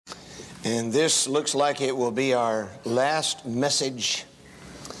And this looks like it will be our last message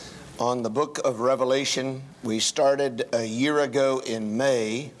on the book of Revelation. We started a year ago in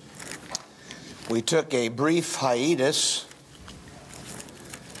May. We took a brief hiatus,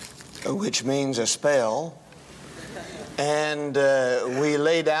 which means a spell, and we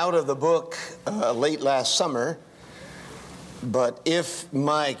laid out of the book late last summer. But if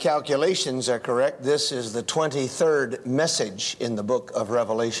my calculations are correct, this is the 23rd message in the book of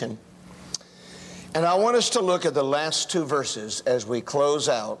Revelation. And I want us to look at the last two verses as we close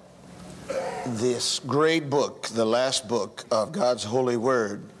out this great book, the last book of God's holy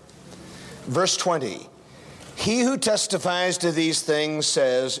word. Verse 20, he who testifies to these things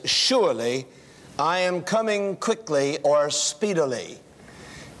says, surely I am coming quickly or speedily.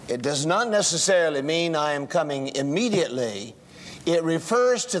 It does not necessarily mean I am coming immediately. It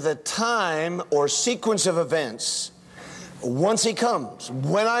refers to the time or sequence of events. Once he comes,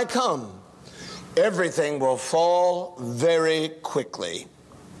 when I come, everything will fall very quickly.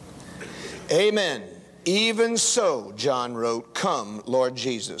 Amen. Even so, John wrote, come, Lord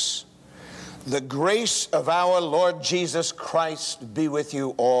Jesus. The grace of our Lord Jesus Christ be with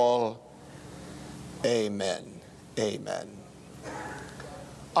you all. Amen. Amen.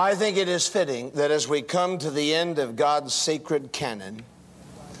 I think it is fitting that as we come to the end of God's sacred canon,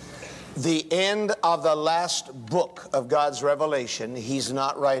 the end of the last book of God's revelation, he's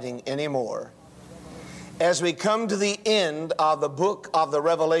not writing anymore. As we come to the end of the book of the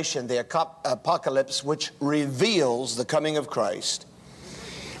Revelation, the Apocalypse, which reveals the coming of Christ,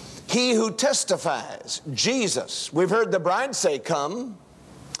 he who testifies, Jesus, we've heard the bride say, come.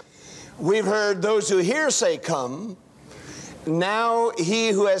 We've heard those who hear say, come. Now he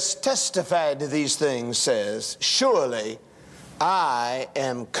who has testified to these things says, surely I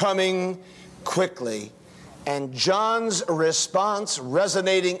am coming quickly. And John's response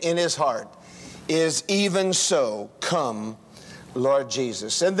resonating in his heart is even so, come, Lord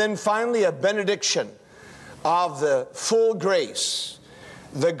Jesus. And then finally a benediction of the full grace.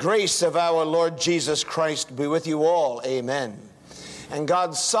 The grace of our Lord Jesus Christ be with you all. Amen. And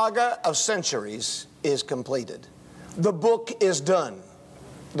God's saga of centuries is completed. The book is done.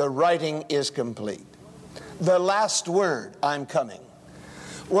 The writing is complete. The last word, I'm coming.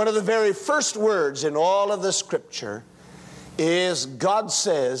 One of the very first words in all of the Scripture is God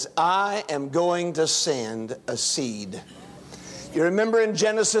says, I am going to send a seed. You remember in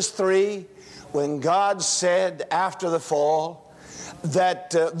Genesis 3 when God said after the fall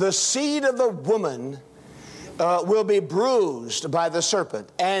that the seed of the woman will be bruised by the serpent,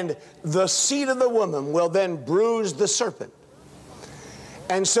 and the seed of the woman will then bruise the serpent.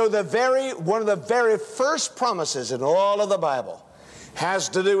 And so one of the very first promises in all of the Bible has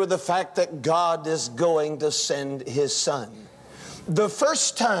to do with the fact that God is going to send his son. The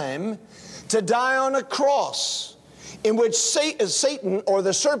first time to die on a cross in which Satan, or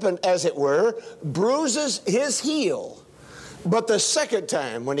the serpent as it were, bruises his heel. But the second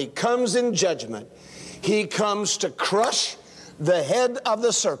time when he comes in judgment, he comes to crush the head of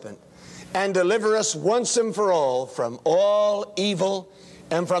the serpent and deliver us once and for all from all evil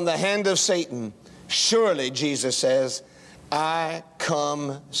and from the hand of Satan. Surely, Jesus says, I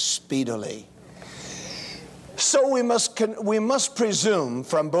come speedily. So we must presume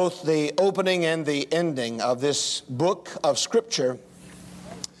from both the opening and the ending of this book of Scripture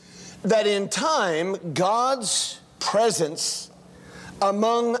that in time God's presence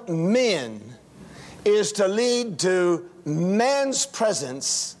among men is to lead to man's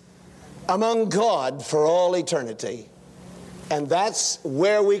presence among God for all eternity. And that's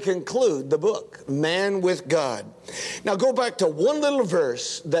where we conclude the book, man with God. Now go back to one little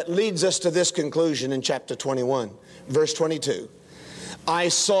verse that leads us to this conclusion in chapter 21, verse 22. I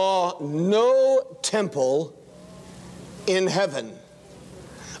saw no temple in heaven.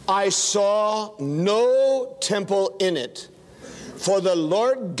 I saw no temple in it, for the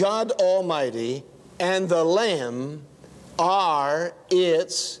Lord God Almighty and the Lamb are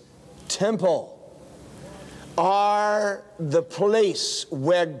its temple. Are the place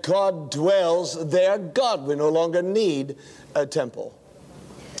where God dwells. They are God. We no longer need a temple.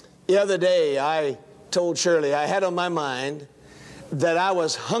 The other day I told Shirley I had on my mind that I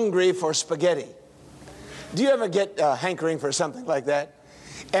was hungry for spaghetti. Do you ever get hankering for something like that?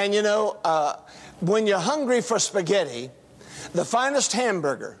 And you know, when you're hungry for spaghetti, the finest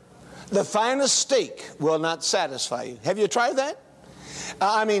hamburger, the finest steak will not satisfy you. Have you tried that?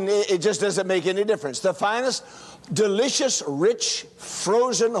 I mean, it just doesn't make any difference. The finest, delicious, rich,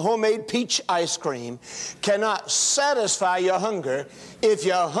 frozen, homemade peach ice cream cannot satisfy your hunger if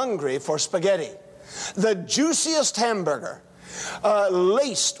you're hungry for spaghetti. The juiciest hamburger,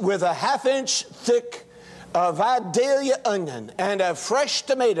 laced with a half-inch thick Vidalia onion and a fresh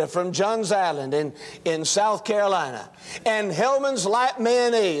tomato from Johns Island in South Carolina, and Hellman's Light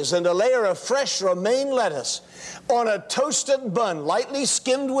mayonnaise and a layer of fresh romaine lettuce on a toasted bun lightly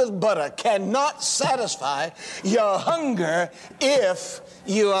skimmed with butter cannot satisfy your hunger if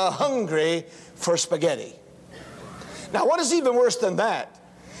you are hungry for spaghetti. Now, what is even worse than that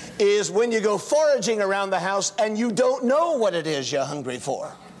is when you go foraging around the house and you don't know what it is you're hungry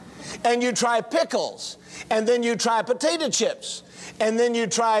for. And you try pickles, and then you try potato chips, and then you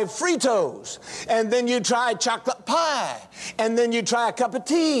try Fritos, and then you try chocolate pie, and then you try a cup of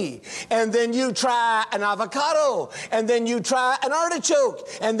tea, and then you try an avocado, and then you try an artichoke,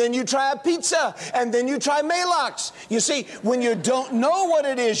 and then you try a pizza, and then you try Maalox. You see, when you don't know what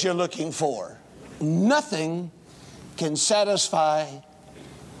it is you're looking for, nothing can satisfy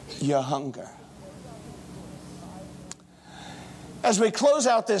your hunger. As we close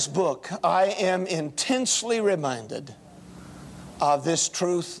out this book, I am intensely reminded of this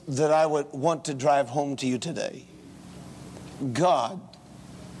truth that I would want to drive home to you today. God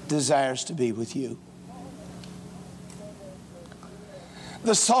desires to be with you.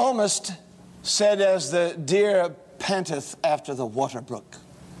 The psalmist said, "As the deer panteth after the water brook,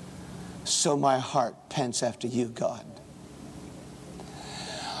 so my heart pants after you, God."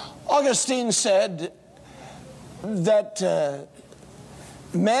 Augustine said that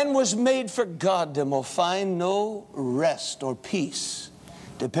man was made for God and will find no rest or peace,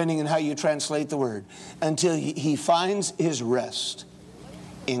 depending on how you translate the word, until he finds his rest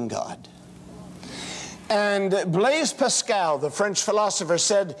in God. And Blaise Pascal, the French philosopher,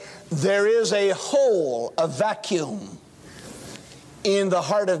 said, there is a hole, a vacuum in the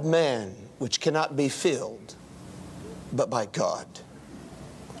heart of man which cannot be filled but by God.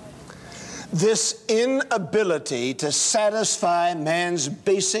 This inability to satisfy man's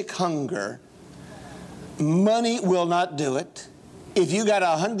basic hunger, money will not do it. If you got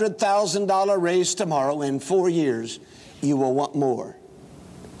a $100,000 raise tomorrow, in 4 years, you will want more.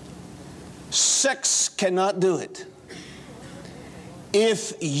 Sex cannot do it.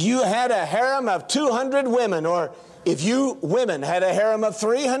 If you had a harem of 200 women, or if you women had a harem of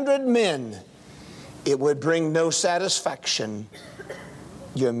 300 men, it would bring no satisfaction.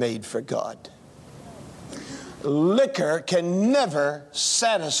 You're made for God. Liquor can never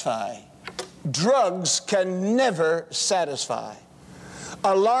satisfy. Drugs can never satisfy.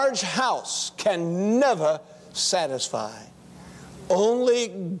 A large house can never satisfy. Only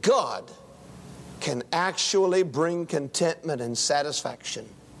God can actually bring contentment and satisfaction,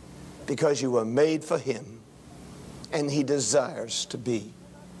 because you were made for Him and He desires to be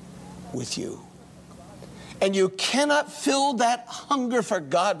with you. And you cannot fill that hunger for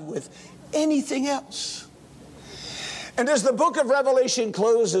God with anything else. And as the book of Revelation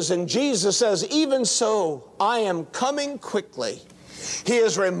closes and Jesus says, even so, I am coming quickly, He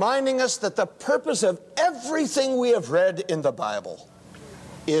is reminding us that the purpose of everything we have read in the Bible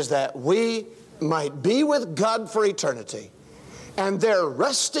is that we might be with God for eternity. And there,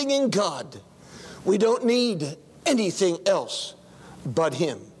 resting in God, we don't need anything else but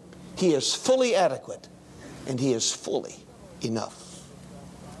Him. He is fully adequate. And He is fully enough.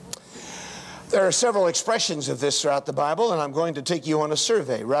 There are several expressions of this throughout the Bible, and I'm going to take you on a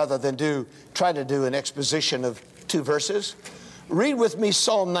survey rather than try to do an exposition of 2 verses. Read with me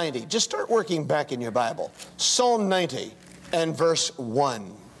Psalm 90. Just start working back in your Bible. Psalm 90 and verse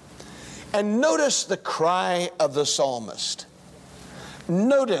 1. And notice the cry of the psalmist.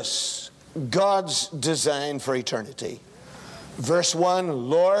 Notice God's design for eternity. Verse 1,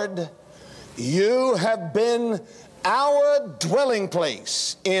 Lord, You have been our dwelling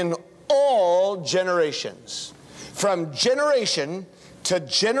place in all generations, from generation to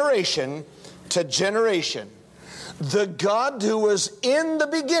generation to generation. The God who was in the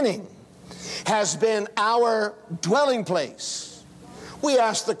beginning has been our dwelling place. We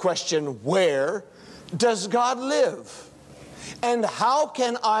ask the question, where does God live? And how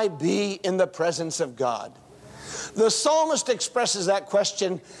can I be in the presence of God? The psalmist expresses that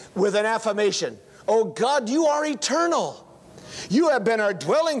question with an affirmation. Oh God, You are eternal. You have been our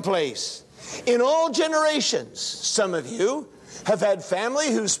dwelling place in all generations. Some of you have had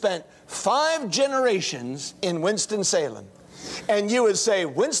family who spent 5 generations in Winston-Salem. And you would say,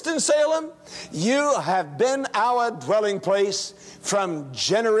 Winston-Salem, you have been our dwelling place from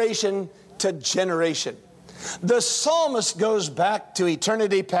generation to generation. The psalmist goes back to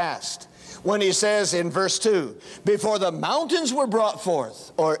eternity past when he says in verse 2, before the mountains were brought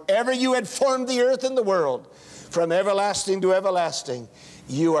forth, or ever You had formed the earth and the world, from everlasting to everlasting,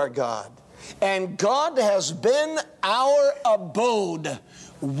 You are God. And God has been our abode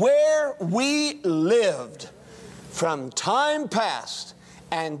where we lived from time past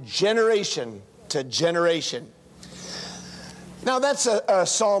and generation to generation. Now that's a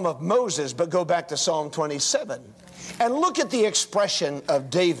psalm of Moses, but go back to Psalm 27 and look at the expression of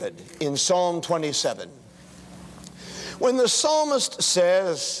David in Psalm 27. When the psalmist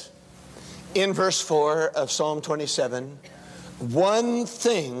says in verse 4 of Psalm 27, one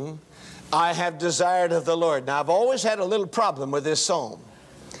thing I have desired of the Lord. Now I've always had a little problem with this psalm.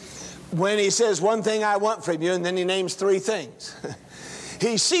 When he says one thing I want from you, and then he names three things.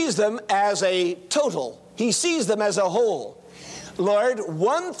 He sees them as a total. He sees them as a whole. Lord,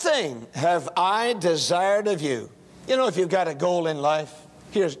 one thing have I desired of you. You know, if you've got a goal in life,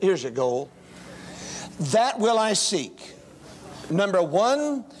 here's your goal. That will I seek. Number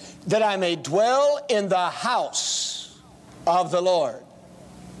one, that I may dwell in the house of the Lord.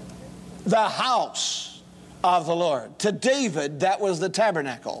 The house of the Lord. To David, that was the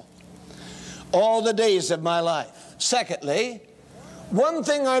tabernacle. All the days of my life. Secondly, one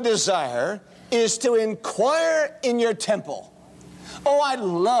thing I desire is to inquire in your temple. Oh, I'd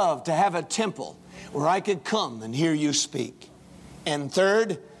love to have a temple where I could come and hear you speak. And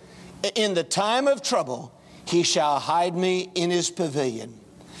third, in the time of trouble, he shall hide me in his pavilion.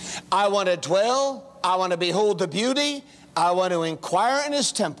 I want to dwell, I want to behold the beauty, I want to inquire in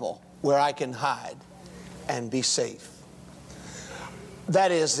his temple where I can hide and be safe.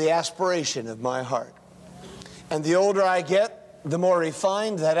 That is the aspiration of my heart. And the older I get, the more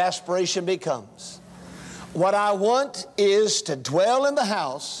refined that aspiration becomes. What I want is to dwell in the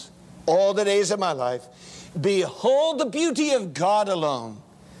house all the days of my life, behold the beauty of God alone,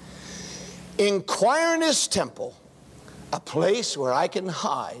 inquire in his temple, a place where I can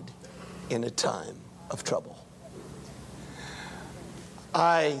hide in a time of trouble.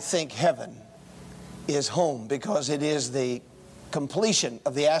 I think heaven is home because it is the completion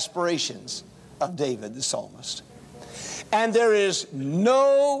of the aspirations of David the psalmist. And there is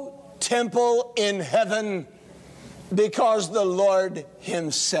no temple in heaven because the Lord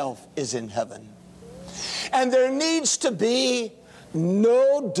himself is in heaven. And there needs to be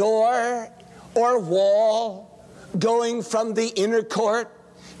no door or wall going from the inner court.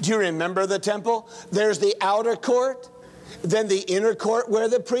 Do you remember the temple? There's the outer court, then the inner court where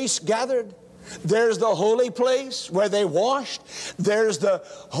the priests gathered. There's the holy place where they washed. There's the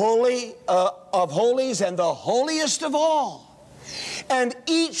holy of holies and the holiest of all. And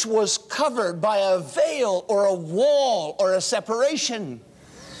each was covered by a veil or a wall or a separation.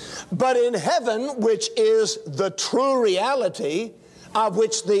 But in heaven, which is the true reality, of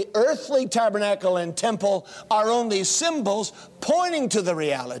which the earthly tabernacle and temple are only symbols pointing to the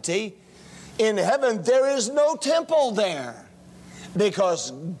reality, in heaven there is no temple there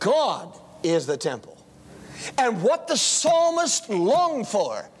because God is the temple. And what the psalmist longed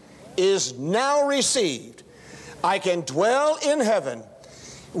for is now received. I can dwell in heaven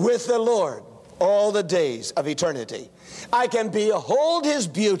with the Lord all the days of eternity. I can behold his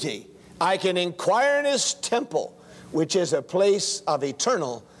beauty. I can inquire in his temple, which is a place of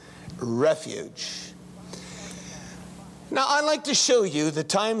eternal refuge. Now, I'd like to show you the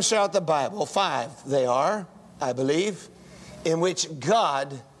times throughout the Bible, 5 they are, I believe, in which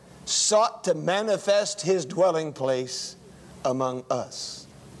God sought to manifest his dwelling place among us.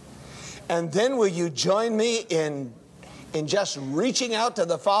 And then will you join me in just reaching out to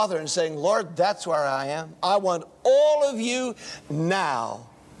the Father and saying, Lord, that's where I am. I want all of you now,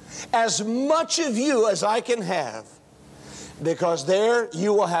 as much of you as I can have, because there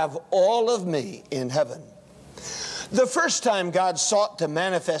you will have all of me in heaven. The first time God sought to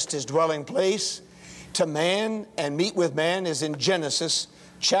manifest his dwelling place to man and meet with man is in Genesis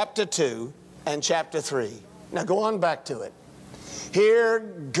chapter 2 and chapter 3. Now go on back to it. Here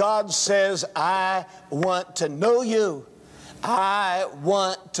God says, I want to know you. I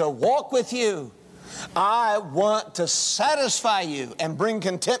want to walk with you. I want to satisfy you and bring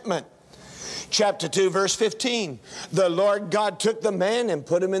contentment. Chapter 2, verse 15. The Lord God took the man and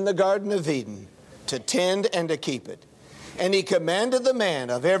put him in the Garden of Eden to tend and to keep it. And he commanded the man,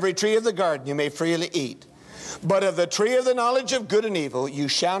 of every tree of the garden you may freely eat. But of the tree of the knowledge of good and evil you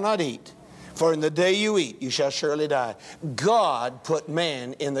shall not eat. For in the day you eat, you shall surely die. God put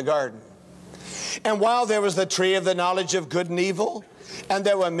man in the garden. And while there was the tree of the knowledge of good and evil, and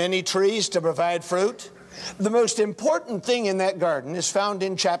there were many trees to provide fruit, the most important thing in that garden is found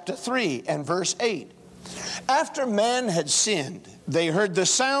in chapter 3 and verse 8. After man had sinned, they heard the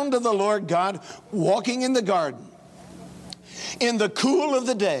sound of the Lord God walking in the garden in the cool of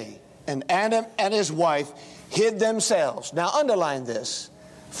the day, and Adam and his wife hid themselves. Now underline this.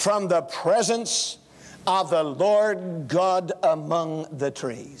 from the presence of the Lord God among the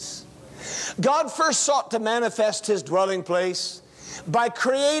trees. God first sought to manifest his dwelling place by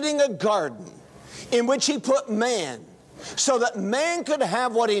creating a garden in which he put man, so that man could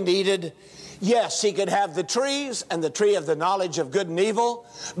have what he needed. Yes, he could have the trees and the tree of the knowledge of good and evil,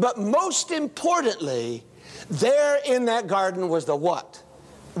 but most importantly, there in that garden was the what?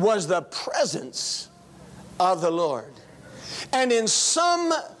 Was the presence of the Lord. And in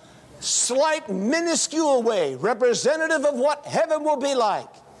some slight, minuscule way, representative of what heaven will be like,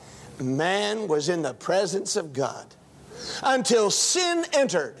 man was in the presence of God until sin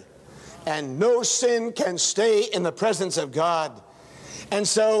entered. And no sin can stay in the presence of God. And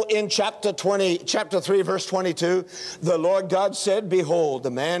so in chapter 3, verse 22, the Lord God said, behold,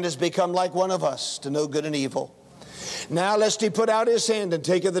 the man has become like one of us to know good and evil. Now lest he put out his hand and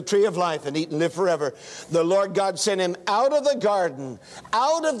take of the tree of life and eat and live forever. The Lord God sent him out of the garden,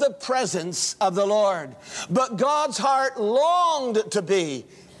 out of the presence of the Lord. But God's heart longed to be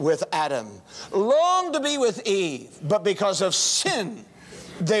with Adam, longed to be with Eve, but because of sin,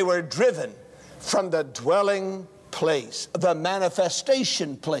 they were driven from the dwelling place, the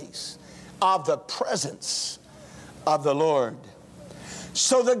manifestation place of the presence of the Lord.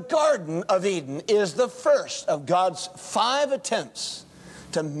 So the Garden of Eden is the first of God's 5 attempts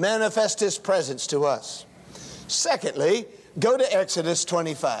to manifest his presence to us. Secondly, go to Exodus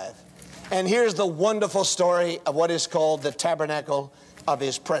 25. And here's the wonderful story of what is called the tabernacle of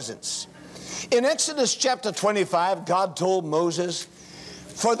his presence. In Exodus chapter 25, God told Moses,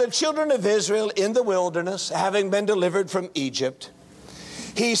 for the children of Israel in the wilderness, having been delivered from Egypt,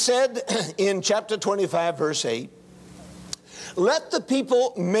 he said in chapter 25, verse 8, let the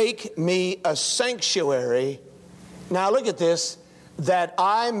people make me a sanctuary. Now look at this, that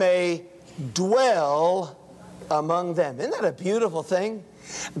I may dwell among them. Isn't that a beautiful thing?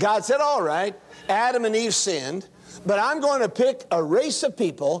 God said, all right, Adam and Eve sinned, but I'm going to pick a race of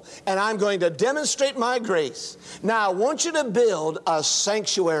people and I'm going to demonstrate my grace. Now, I want you to build a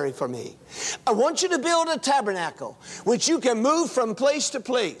sanctuary for me. I want you to build a tabernacle which you can move from place to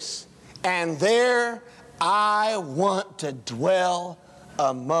place. And there I want to dwell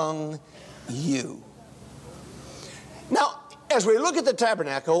among you. Now, as we look at the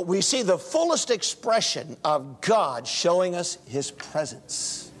tabernacle, we see the fullest expression of God showing us his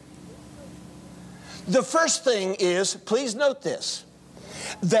presence. The first thing is, please note this,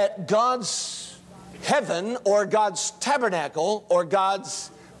 that God's heaven or God's tabernacle or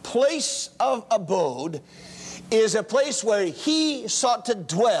God's place of abode is a place where he sought to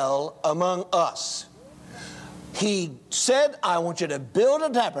dwell among us. He said, I want you to build a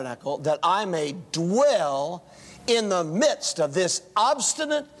tabernacle that I may dwell in the midst of this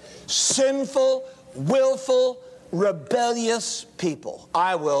obstinate, sinful, willful, rebellious people.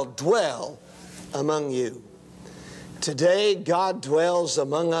 I will dwell among you. Today, God dwells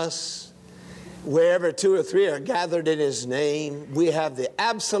among us. Wherever 2 or 3 are gathered in his name, we have the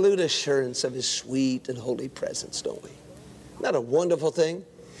absolute assurance of his sweet and holy presence, don't we? Isn't that a wonderful thing?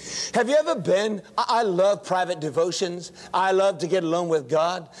 Have you ever been, I love private devotions. I love to get alone with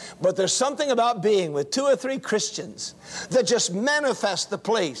God. But there's something about being with 2 or 3 Christians that just manifest the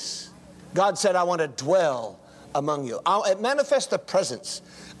place. God said, I want to dwell among you. It manifests the presence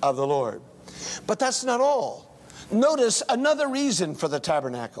of the Lord. But that's not all. Notice another reason for the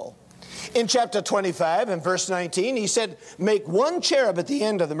tabernacle. In chapter 25 and verse 19, he said, make one cherub at the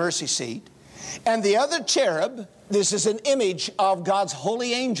end of the mercy seat, and the other cherub, this is an image of God's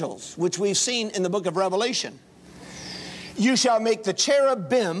holy angels, which we've seen in the book of Revelation. You shall make the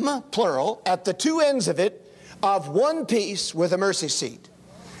cherubim, plural, at the 2 ends of it, of one piece with a mercy seat.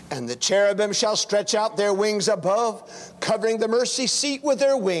 And the cherubim shall stretch out their wings above, covering the mercy seat with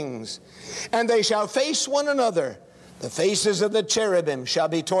their wings. And they shall face one another. The faces of the cherubim shall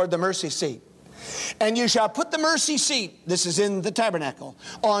be toward the mercy seat. And you shall put the mercy seat, this is in the tabernacle,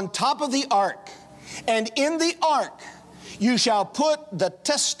 on top of the ark. And in the ark you shall put the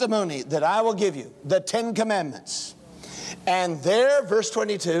testimony that I will give you, the 10 commandments. And there, verse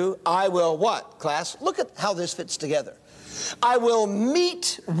 22, I will what, class? Look at how this fits together. I will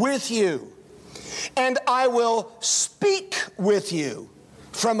meet with you, and I will speak with you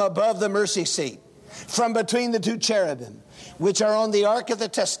from above the mercy seat, from between the 2 cherubim, which are on the ark of the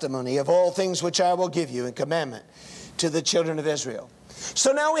testimony of all things which I will give you in commandment to the children of Israel.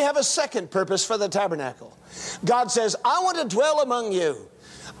 So now we have a second purpose for the tabernacle. God says, I want to dwell among you.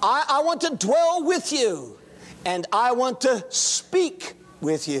 I want to dwell with you, and I want to speak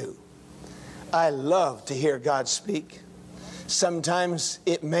with you. I love to hear God speak. Sometimes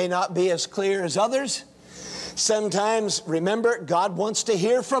it may not be as clear as others. Sometimes, remember, God wants to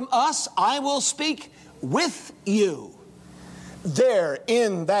hear from us. I will speak with you there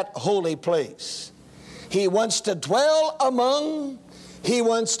in that holy place. He wants to dwell among, He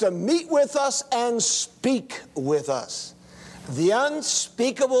wants to meet with us and speak with us. The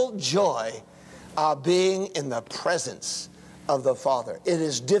unspeakable joy of being in the presence of the Father. It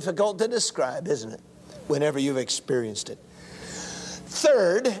is difficult to describe, isn't it, whenever you've experienced it.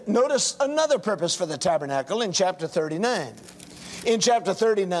 Third, notice another purpose for the tabernacle in chapter 39. In chapter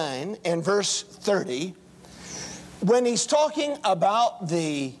 39 and verse 30, when he's talking about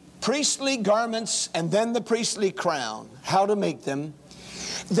the priestly garments and then the priestly crown, how to make them,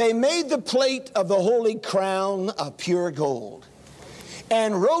 they made the plate of the holy crown of pure gold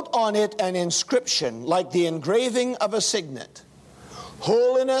and wrote on it an inscription like the engraving of a signet,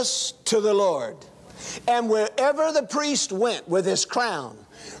 Holiness to the Lord. And wherever the priest went with his crown,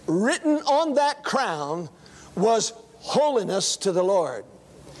 written on that crown was holiness to the Lord.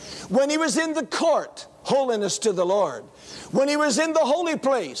 When he was in the court, holiness to the Lord. When he was in the holy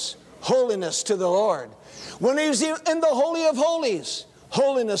place, holiness to the Lord. When he was in the Holy of Holies,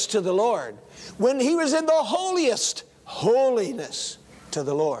 holiness to the Lord. When he was in the holiest, holiness to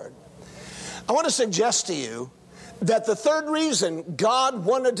the Lord. I want to suggest to you that the third reason God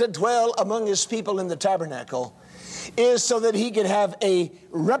wanted to dwell among His people in the tabernacle is so that He could have a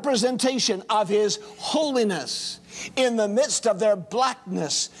representation of His holiness in the midst of their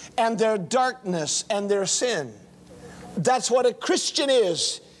blackness and their darkness and their sin. That's what a Christian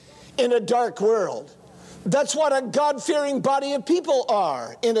is in a dark world. That's what a God-fearing body of people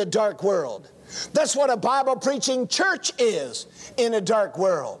are in a dark world. That's what a Bible-preaching church is in a dark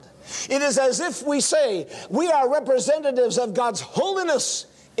world. It is as if we say we are representatives of God's holiness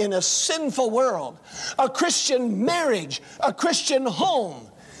in a sinful world. A Christian marriage, a Christian home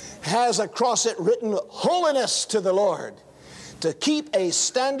has across it written holiness to the Lord, to keep a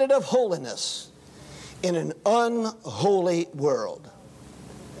standard of holiness in an unholy world.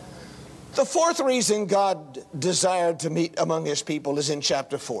 The fourth reason God desired to meet among His people is in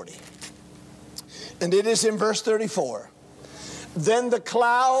chapter 40. And it is in verse 34. Then the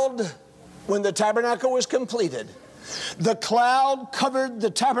cloud, when the tabernacle was completed, the cloud covered the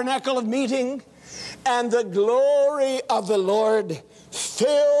tabernacle of meeting, and the glory of the Lord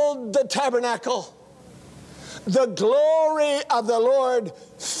filled the tabernacle. The glory of the Lord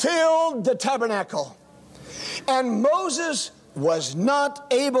filled the tabernacle. And Moses was not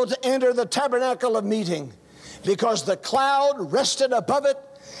able to enter the tabernacle of meeting because the cloud rested above it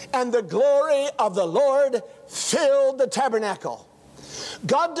and the glory of the Lord filled the tabernacle.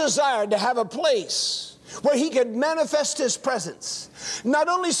 God desired to have a place where He could manifest His presence, not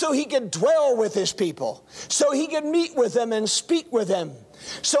only so He could dwell with His people, so He could meet with them and speak with them,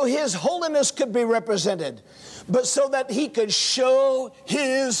 so His holiness could be represented, but so that He could show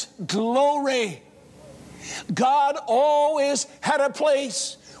His glory. God always had a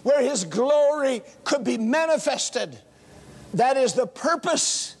place where His glory could be manifested. That is the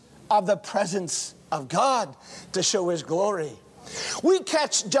purpose of the presence of God, to show His glory. We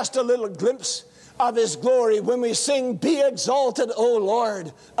catch just a little glimpse of His glory when we sing, "Be exalted, O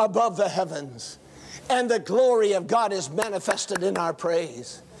Lord, above the heavens." And the glory of God is manifested in our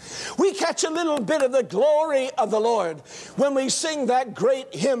praise. We catch a little bit of the glory of the Lord when we sing that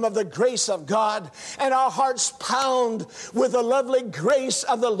great hymn of the grace of God, and our hearts pound with the lovely grace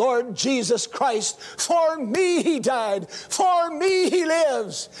of the Lord Jesus Christ. For me He died, for me He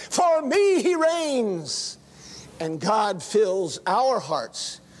lives, for me He reigns. And God fills our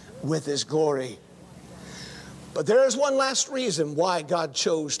hearts with His glory. But there is one last reason why God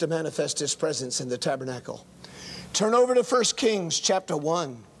chose to manifest His presence in the tabernacle. Turn over to 1 Kings chapter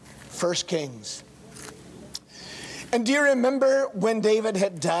 1. 1 Kings. And do you remember when David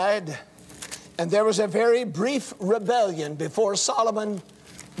had died and there was a very brief rebellion before Solomon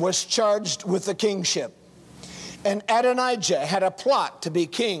was charged with the kingship? And Adonijah had a plot to be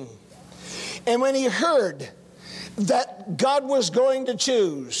king. And when he heard that God was going to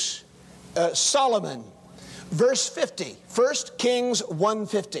choose Solomon, verse 50, 1 Kings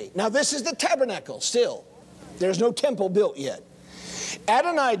 1:50. Now this is the tabernacle still. There's no temple built yet.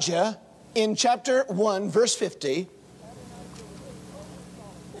 Adonijah, in chapter 1, verse 50,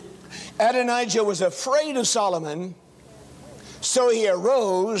 Adonijah was afraid of Solomon, so he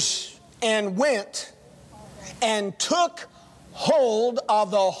arose and went and took hold of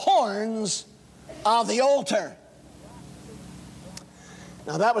the horns of the altar.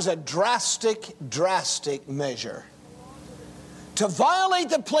 Now that was a drastic measure. To violate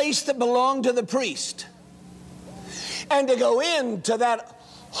the place that belonged to the priest, and to go into that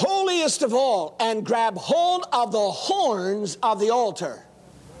holiest of all, and grab hold of the horns of the altar.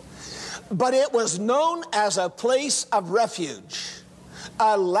 But it was known as a place of refuge,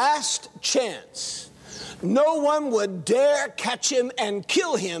 a last chance. No one would dare catch him and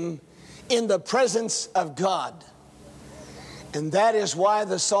kill him in the presence of God. And that is why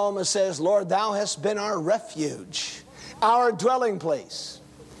the psalmist says, Lord, thou hast been our refuge, our dwelling place.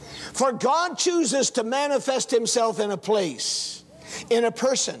 For God chooses to manifest himself in a place, in a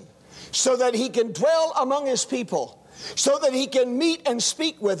person, so that he can dwell among his people, so that he can meet and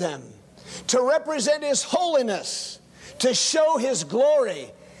speak with them, to represent his holiness, to show his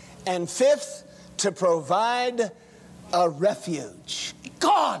glory, and fifth, to provide a refuge.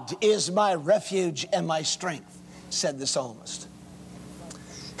 God is my refuge and my strength, said the psalmist.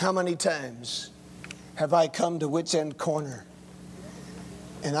 How many times have I come to Wits End Corner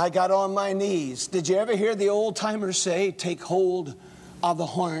and I got on my knees? Did you ever hear the old timers say, take hold of the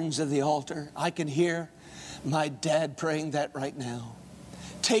horns of the altar? I can hear my dad praying that right now.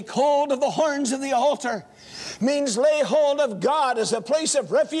 Take hold of the horns of the altar means lay hold of God as a place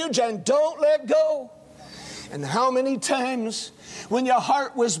of refuge and don't let go. And how many times when your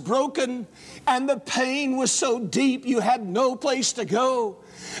heart was broken and the pain was so deep you had no place to go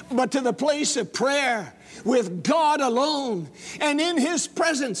but to the place of prayer with God alone, and in his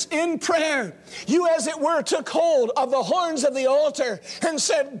presence, in prayer, you as it were took hold of the horns of the altar and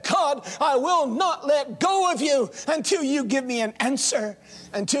said, God, I will not let go of you until you give me an answer,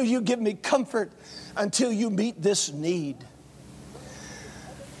 until you give me comfort, until you meet this need.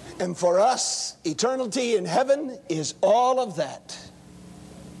 And for us, eternity in heaven is all of that.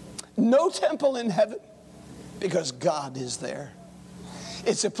 No temple in heaven, because God is there.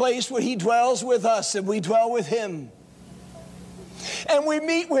 It's a place where he dwells with us and we dwell with him. And we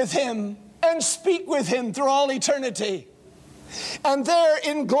meet with him and speak with him through all eternity. And there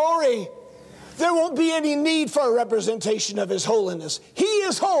in glory, there won't be any need for a representation of his holiness. He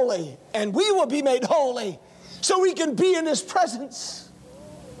is holy, and we will be made holy so we can be in his presence.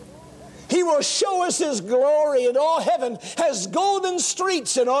 He will show us his glory, and all heaven has golden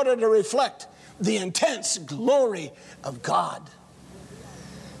streets in order to reflect the intense glory of God.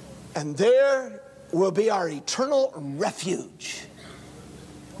 And there will be our eternal refuge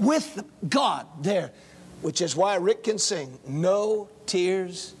with God there, which is why Rick can sing, no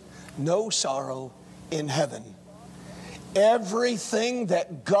tears, no sorrow in heaven. Everything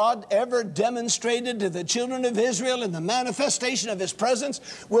that God ever demonstrated to the children of Israel in the manifestation of his presence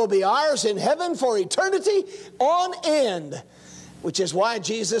will be ours in heaven for eternity on end, which is why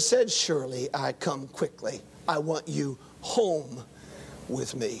Jesus said, surely I come quickly. I want you home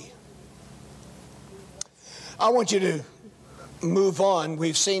with me. I want you to move on.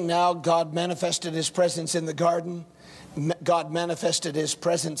 We've seen now God manifested his presence in the garden. God manifested his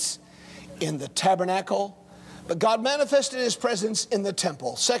presence in the tabernacle. But God manifested his presence in the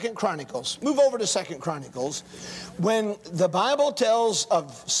temple. 2 Chronicles. Move over to 2 Chronicles. When the Bible tells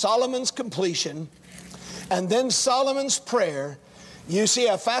of Solomon's completion and then Solomon's prayer, you see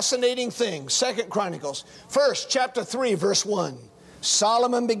a fascinating thing. 2 Chronicles. First, chapter 3, verse 1.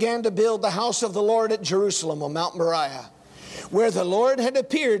 Solomon began to build the house of the Lord at Jerusalem on Mount Moriah, where the Lord had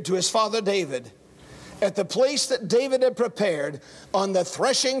appeared to his father David, at the place that David had prepared on the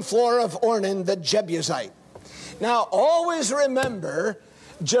threshing floor of Ornan the Jebusite. Now, always remember,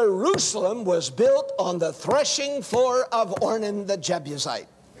 Jerusalem was built on the threshing floor of Ornan the Jebusite.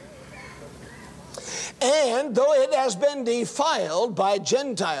 And though it has been defiled by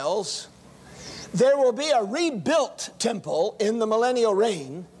Gentiles, there will be a rebuilt temple in the millennial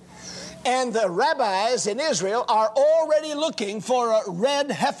reign, and the rabbis in Israel are already looking for a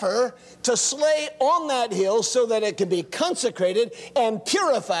red heifer to slay on that hill so that it can be consecrated and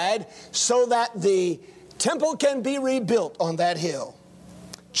purified so that the temple can be rebuilt on that hill.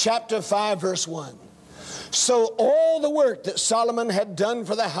 Chapter 5, verse 1. So all the work that Solomon had done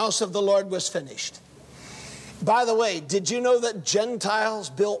for the house of the Lord was finished. By the way, did you know that Gentiles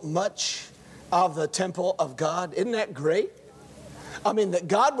built much of the temple of God? Isn't that great? I mean, that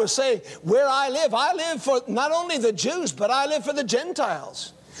God was saying, where I live for not only the Jews, but I live for the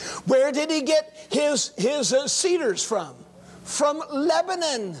Gentiles. Where did he get his cedars from? From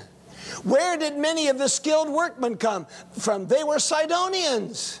Lebanon. Where did many of the skilled workmen come from? They were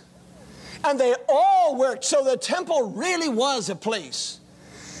Sidonians. And they all worked. So the temple really was a place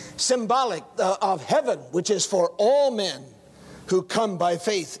symbolic of heaven, which is for all men who come by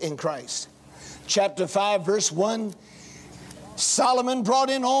faith in Christ. Chapter 5, verse 1, Solomon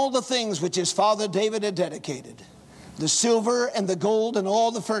brought in all the things which his father David had dedicated, the silver and the gold and all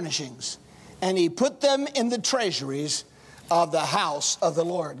the furnishings, and he put them in the treasuries of the house of the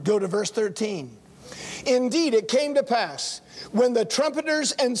Lord. Go to verse 13. Indeed, it came to pass, when the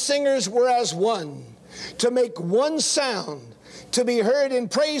trumpeters and singers were as one, to make one sound, to be heard in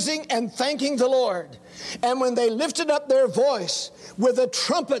praising and thanking the Lord. And when they lifted up their voice with the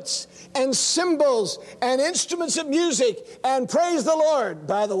trumpets and cymbals and instruments of music and praised the Lord.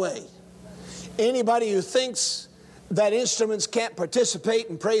 By the way, anybody who thinks that instruments can't participate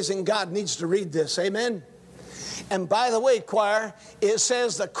in praising God needs to read this. Amen? And by the way, choir, it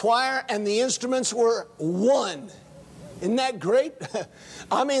says the choir and the instruments were one. Isn't that great?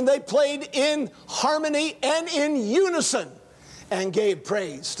 I mean, they played in harmony and in unison and gave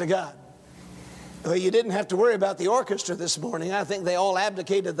praise to God. Well, you didn't have to worry about the orchestra this morning. I think they all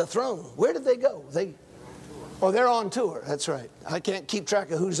abdicated the throne. Where did they go? They're on tour. That's right. I can't keep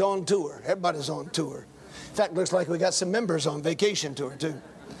track of who's on tour. Everybody's on tour. In fact, looks like we got some members on vacation tour too.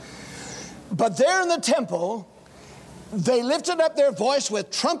 But there in the temple, they lifted up their voice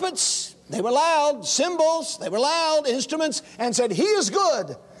with trumpets. They were loud, cymbals. They were loud, instruments, and said, He is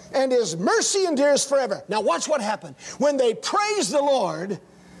good, and His mercy endures forever. Now watch what happened. When they praised the Lord,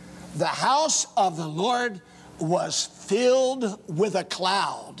 the house of the Lord was filled with a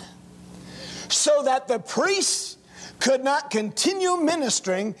cloud, so that the priests could not continue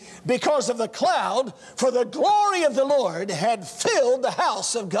ministering because of the cloud, for the glory of the Lord had filled the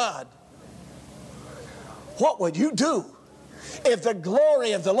house of God. What would you do if the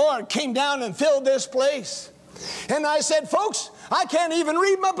glory of the Lord came down and filled this place? And I said, folks, I can't even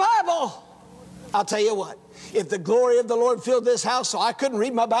read my Bible. I'll tell you what, if the glory of the Lord filled this house so I couldn't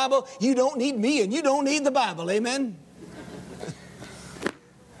read my Bible, you don't need me and you don't need the Bible. Amen?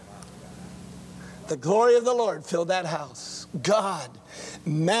 The glory of the Lord filled that house. God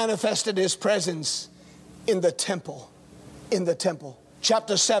manifested His presence in the temple. In the temple.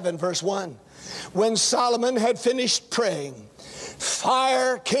 Chapter 7, verse 1. When Solomon had finished praying,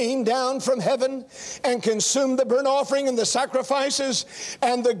 fire came down from heaven and consumed the burnt offering and the sacrifices,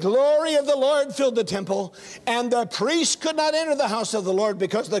 and the glory of the Lord filled the temple, and the priests could not enter the house of the Lord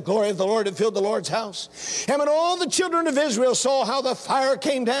because the glory of the Lord had filled the Lord's house. And when all the children of Israel saw how the fire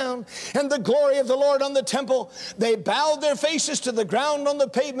came down and the glory of the Lord on the temple, they bowed their faces to the ground on the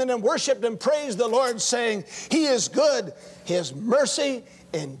pavement and worshiped and praised the Lord, saying, He is good, His mercy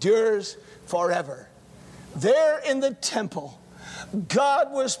endures forever. There in the temple,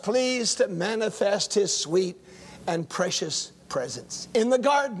 God was pleased to manifest His sweet and precious presence. In the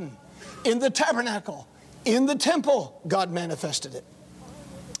garden, in the tabernacle, in the temple, God manifested it.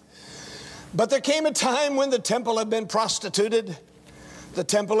 But there came a time when the temple had been prostituted, the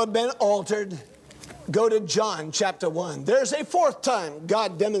temple had been altered. Go to John chapter 1. There's a fourth time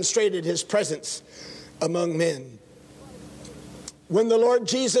God demonstrated His presence among men. When the Lord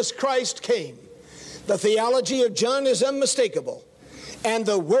Jesus Christ came, the theology of John is unmistakable. And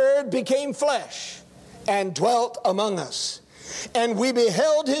the Word became flesh and dwelt among us. And we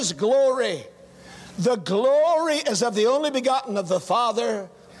beheld His glory. The glory as of the only begotten of the Father,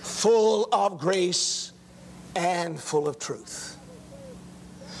 full of grace and full of truth.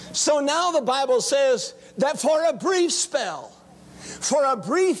 So now the Bible says that for a brief spell, for a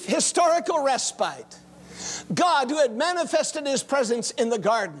brief historical respite, God, who had manifested His presence in the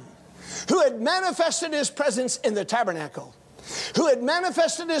garden, who had manifested His presence in the tabernacle, who had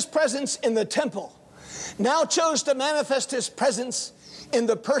manifested His presence in the temple, now chose to manifest His presence in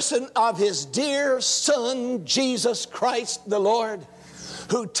the person of His dear Son, Jesus Christ the Lord,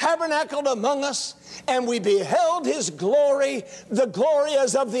 who tabernacled among us, and we beheld His glory, the glory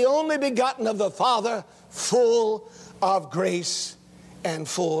as of the only begotten of the Father, full of grace and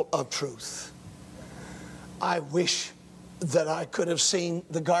full of truth. I wish that I could have seen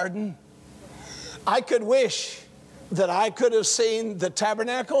the garden. I could wish that I could have seen the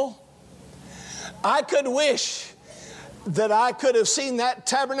tabernacle. I could wish that I could have seen that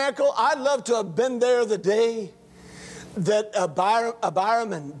tabernacle. I'd love to have been there the day that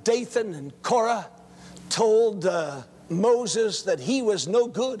Abiram and Dathan and Korah told Moses that he was no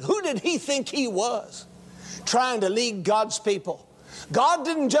good. Who did he think he was, trying to lead God's people? God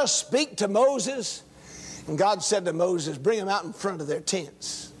didn't just speak to Moses, and God said to Moses, bring them out in front of their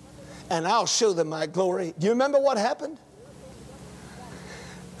tents, and I'll show them my glory. Do you remember what happened?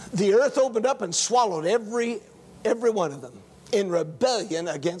 The earth opened up and swallowed every one of them in rebellion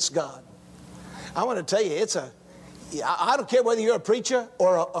against God. I want to tell you, I don't care whether you're a preacher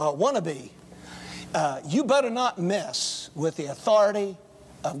or a wannabe. You better not mess with the authority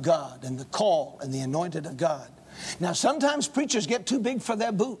of God and the call and the anointed of God. Now, sometimes preachers get too big for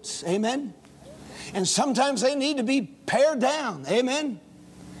their boots. Amen? And sometimes they need to be pared down. Amen?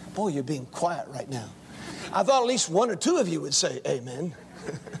 Boy, you're being quiet right now. I thought at least one or two of you would say amen.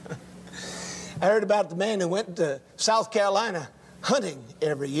 I heard about the man who went to South Carolina hunting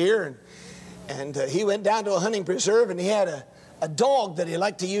every year, and he went down to a hunting preserve, and he had a dog that he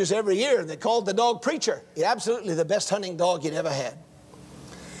liked to use every year, and they called the dog Preacher. He absolutely the best hunting dog he'd ever had.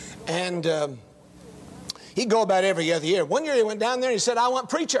 And he'd go about every other year. One year he went down there and he said, I want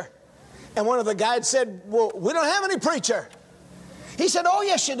Preacher. And one of the guides said, well, we don't have any Preacher. He said, oh,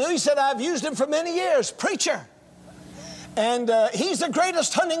 yes, you do. He said, I've used him for many years, Preacher. And he's the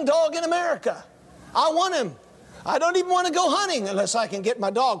greatest hunting dog in America. I want him. I don't even want to go hunting unless I can get my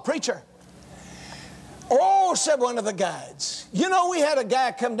dog, Preacher. Oh, said one of the guides, you know, we had a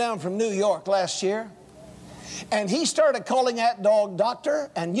guy come down from New York last year, and he started calling that dog Doctor,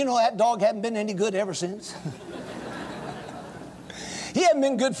 and you know that dog hadn't been any good ever since. He hasn't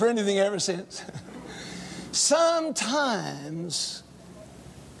been good for anything ever since. Sometimes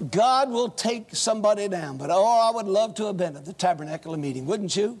God will take somebody down, but oh, I would love to have been at the tabernacle meeting,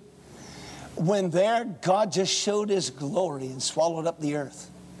 wouldn't you? When there, God just showed His glory and swallowed up the earth.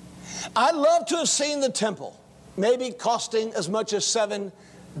 I'd love to have seen the temple, maybe costing as much as $7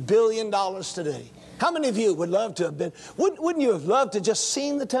 billion today. How many of you would love to have been? Wouldn't you have loved to just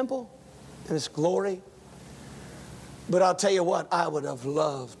seen the temple in its glory? But I'll tell you what, I would have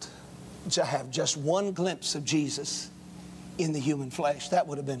loved to have just one glimpse of Jesus in the human flesh. That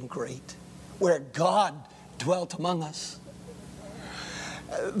would have been great, where God dwelt among us.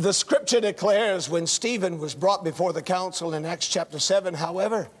 The scripture declares when Stephen was brought before the council in Acts chapter 7,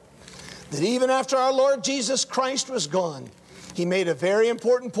 however, that even after our Lord Jesus Christ was gone, he made a very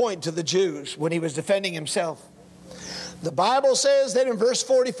important point to the Jews when he was defending himself. The Bible says that in verse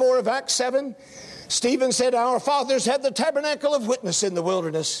 44 of Acts 7, Stephen said, our fathers had the tabernacle of witness in the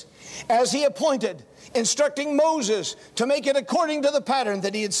wilderness, as he appointed, instructing Moses to make it according to the pattern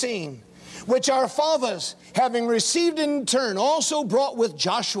that he had seen, which our fathers, having received in turn, also brought with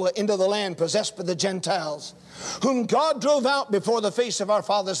Joshua into the land possessed by the Gentiles, whom God drove out before the face of our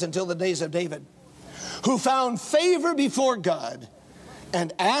fathers until the days of David, who found favor before God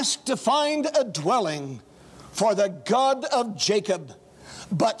and asked to find a dwelling for the God of Jacob.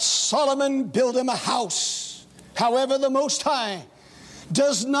 But Solomon built him a house. However, the Most High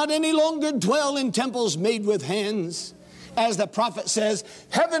does not any longer dwell in temples made with hands. As the prophet says,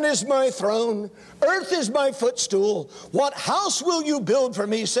 heaven is my throne, earth is my footstool. What house will you build for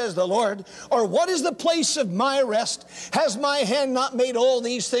me, says the Lord? Or what is the place of my rest? Has my hand not made all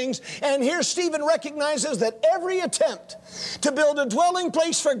these things? And here Stephen recognizes that every attempt to build a dwelling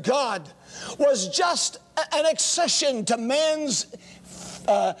place for God was just an accession to man's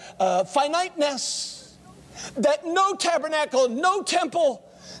finiteness. That no tabernacle, no temple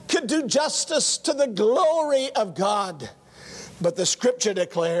could do justice to the glory of God. But the scripture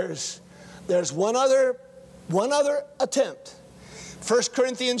declares there's one other attempt. 1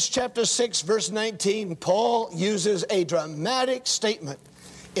 Corinthians chapter 6, verse 19, Paul uses a dramatic statement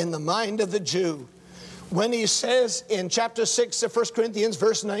in the mind of the Jew when he says in chapter 6 of 1 Corinthians,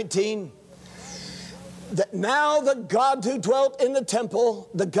 verse 19, that now the God who dwelt in the temple,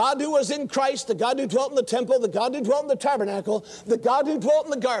 the God who was in Christ, the God who dwelt in the temple, the God who dwelt in the tabernacle, the God who dwelt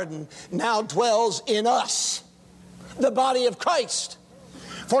in the garden, now dwells in us, the body of Christ.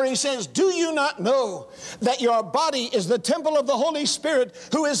 For he says, do you not know that your body is the temple of the Holy Spirit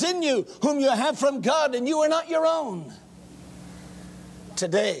who is in you, whom you have from God, and you are not your own?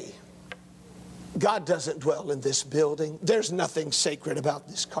 Today, God doesn't dwell in this building. There's nothing sacred about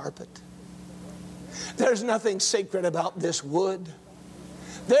this carpet. There's nothing sacred about this wood.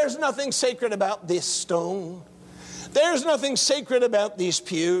 There's nothing sacred about this stone. There's nothing sacred about these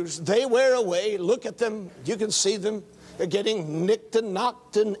pews. They wear away. Look at them. You can see them. They're getting nicked and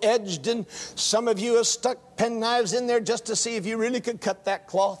knocked and edged, and some of you have stuck penknives in there just to see if you really could cut that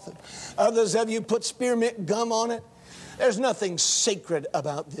cloth. And others of you put spearmint gum on it. There's nothing sacred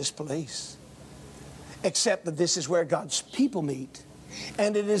about this place, except that this is where God's people meet.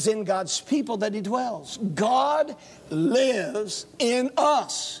 And it is in God's people that He dwells. God lives in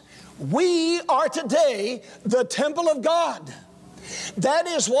us. We are today the temple of God. That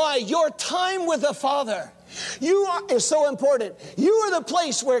is why your time with the Father is so important. You are the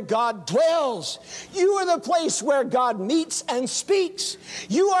place where God dwells. You are the place where God meets and speaks.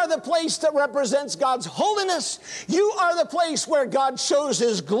 You are the place that represents God's holiness. You are the place where God shows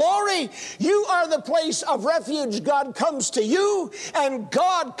His glory. You are the place of refuge. God comes to you, and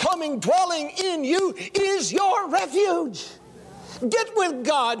God coming, dwelling in you is your refuge. Get with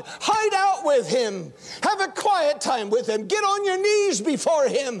God. Hide out with Him. Have a quiet time with Him. Get on your knees before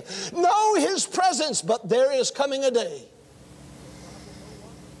Him. Know His presence. But there is coming a day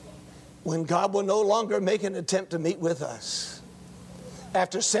when God will no longer make an attempt to meet with us.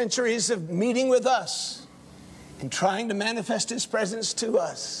 After centuries of meeting with us and trying to manifest His presence to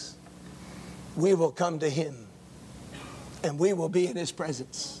us, we will come to Him and we will be in His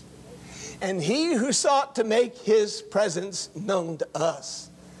presence. And He who sought to make His presence known to us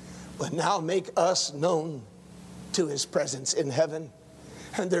will now make us known to His presence in heaven.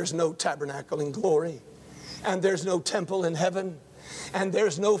 And there's no tabernacle in glory, and there's no temple in heaven, and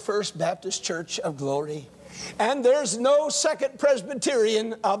there's no First Baptist Church of glory, and there's no Second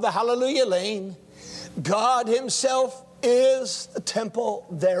Presbyterian of the Hallelujah Lane. God Himself is the temple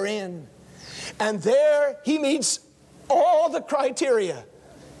therein, and there He meets all the criteria.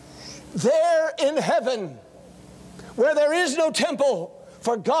 There in heaven, where there is no temple,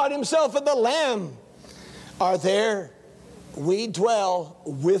 for God Himself and the Lamb are there. We dwell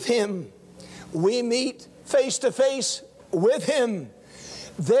with Him. We meet face to face with Him.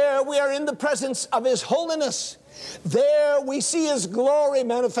 There we are in the presence of His holiness. There we see His glory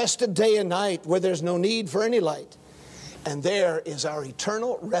manifested day and night, where there's no need for any light. And there is our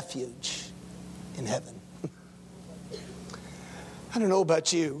eternal refuge in heaven. I don't know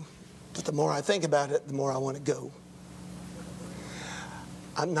about you, but the more I think about it, the more I want to go.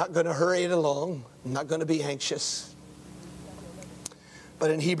 I'm not going to hurry it along. I'm not going to be anxious. But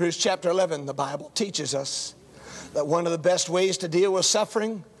in Hebrews chapter 11, the Bible teaches us that one of the best ways to deal with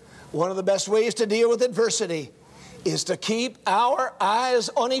suffering, one of the best ways to deal with adversity, is to keep our eyes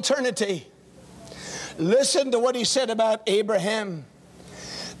on eternity. Listen to what he said about Abraham.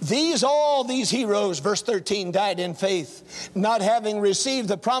 All these heroes, verse 13, died in faith, not having received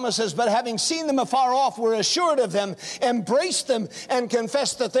the promises, but having seen them afar off, were assured of them, embraced them, and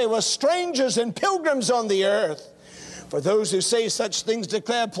confessed that they were strangers and pilgrims on the earth. For those who say such things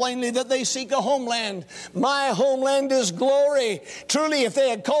declare plainly that they seek a homeland. My homeland is glory. Truly, if they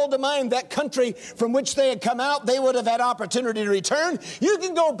had called to mind that country from which they had come out, they would have had opportunity to return. You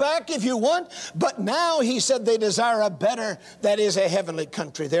can go back if you want, but now, he said, they desire a better, that is a heavenly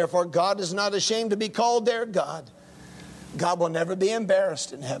country. Therefore, God is not ashamed to be called their God. God will never be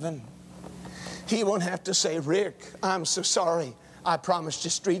embarrassed in heaven. He won't have to say, Rick, I'm so sorry. I promised you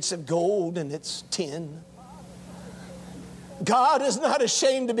streets of gold and it's tin. God is not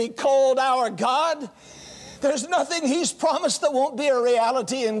ashamed to be called our God. There's nothing He's promised that won't be a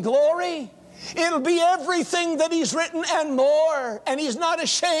reality in glory. It'll be everything that He's written and more, and He's not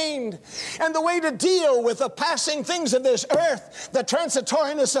ashamed. And the way to deal with the passing things of this earth, the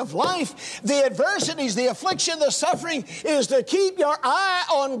transitoriness of life, the adversities, the affliction, the suffering, is to keep your eye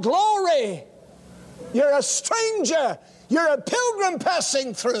on glory. You're a stranger. You're a pilgrim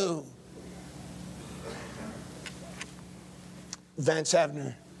passing through. Vance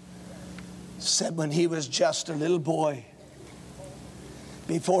Havner said when he was just a little boy,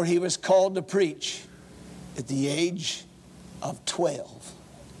 before he was called to preach at the age of 12.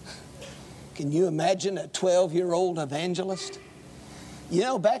 Can you imagine a 12-year-old evangelist? You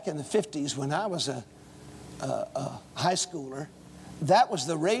know, back in the 50s when I was a high schooler, that was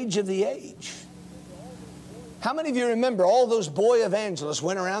the rage of the age. How many of you remember all those boy evangelists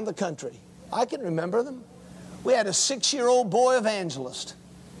went around the country? I can remember them. We had a 6-year-old boy evangelist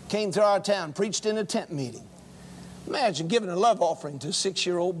came through our town, preached in a tent meeting. Imagine giving a love offering to a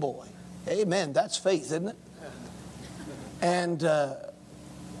 6-year-old boy. Amen. That's faith, isn't it? And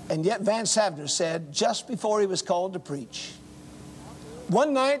yet Vance Havner said, just before he was called to preach,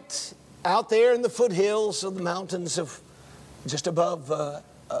 one night out there in the foothills of the mountains of just above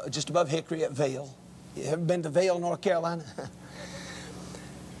Hickory at Vail. You ever been to Vail, North Carolina?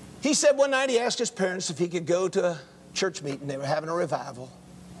 He said one night he asked his parents if he could go to a church meeting. They were having a revival.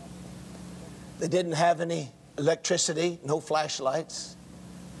 They didn't have any electricity, no flashlights.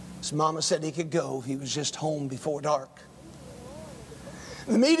 His mama said he could go if he was just home before dark.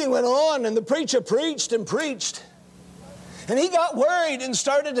 The meeting went on and the preacher preached and preached. And he got worried and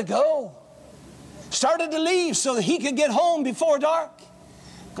started to go. Started to leave so that he could get home before dark.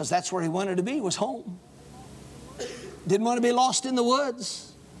 Because that's where he wanted to be, was home. Didn't want to be lost in the woods.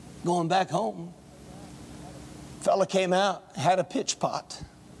 Going back home. Fella came out, had a pitch pot.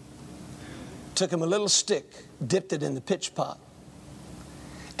 Took him a little stick, dipped it in the pitch pot,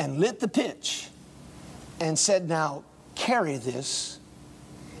 and lit the pitch, and said, now carry this,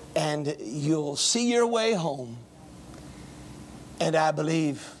 and you'll see your way home, and I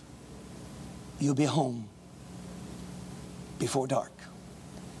believe you'll be home before dark.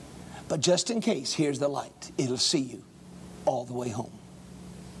 But just in case, here's the light. It'll see you all the way home.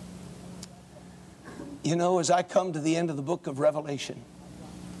 You know, as I come to the end of the book of Revelation,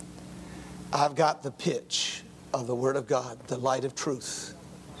 I've got the pitch of the Word of God, the light of truth.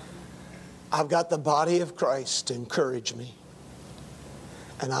 I've got the body of Christ to encourage me.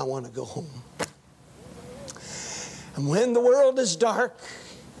 And I want to go home. And when the world is dark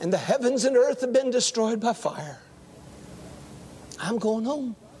and the heavens and earth have been destroyed by fire, I'm going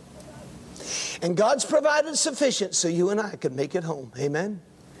home. And God's provided sufficient so you and I can make it home. Amen?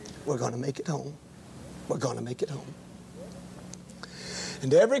 We're going to make it home. We're going to make it home.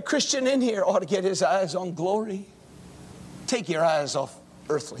 And every Christian in here ought to get his eyes on glory. Take your eyes off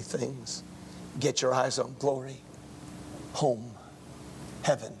earthly things. Get your eyes on glory. Home.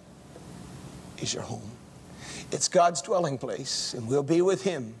 Heaven is your home. It's God's dwelling place, and we'll be with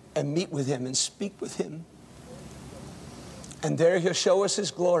Him and meet with Him and speak with Him. And there He'll show us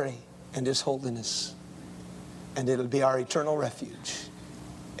His glory and His holiness. And it'll be our eternal refuge.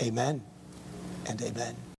 Amen and amen.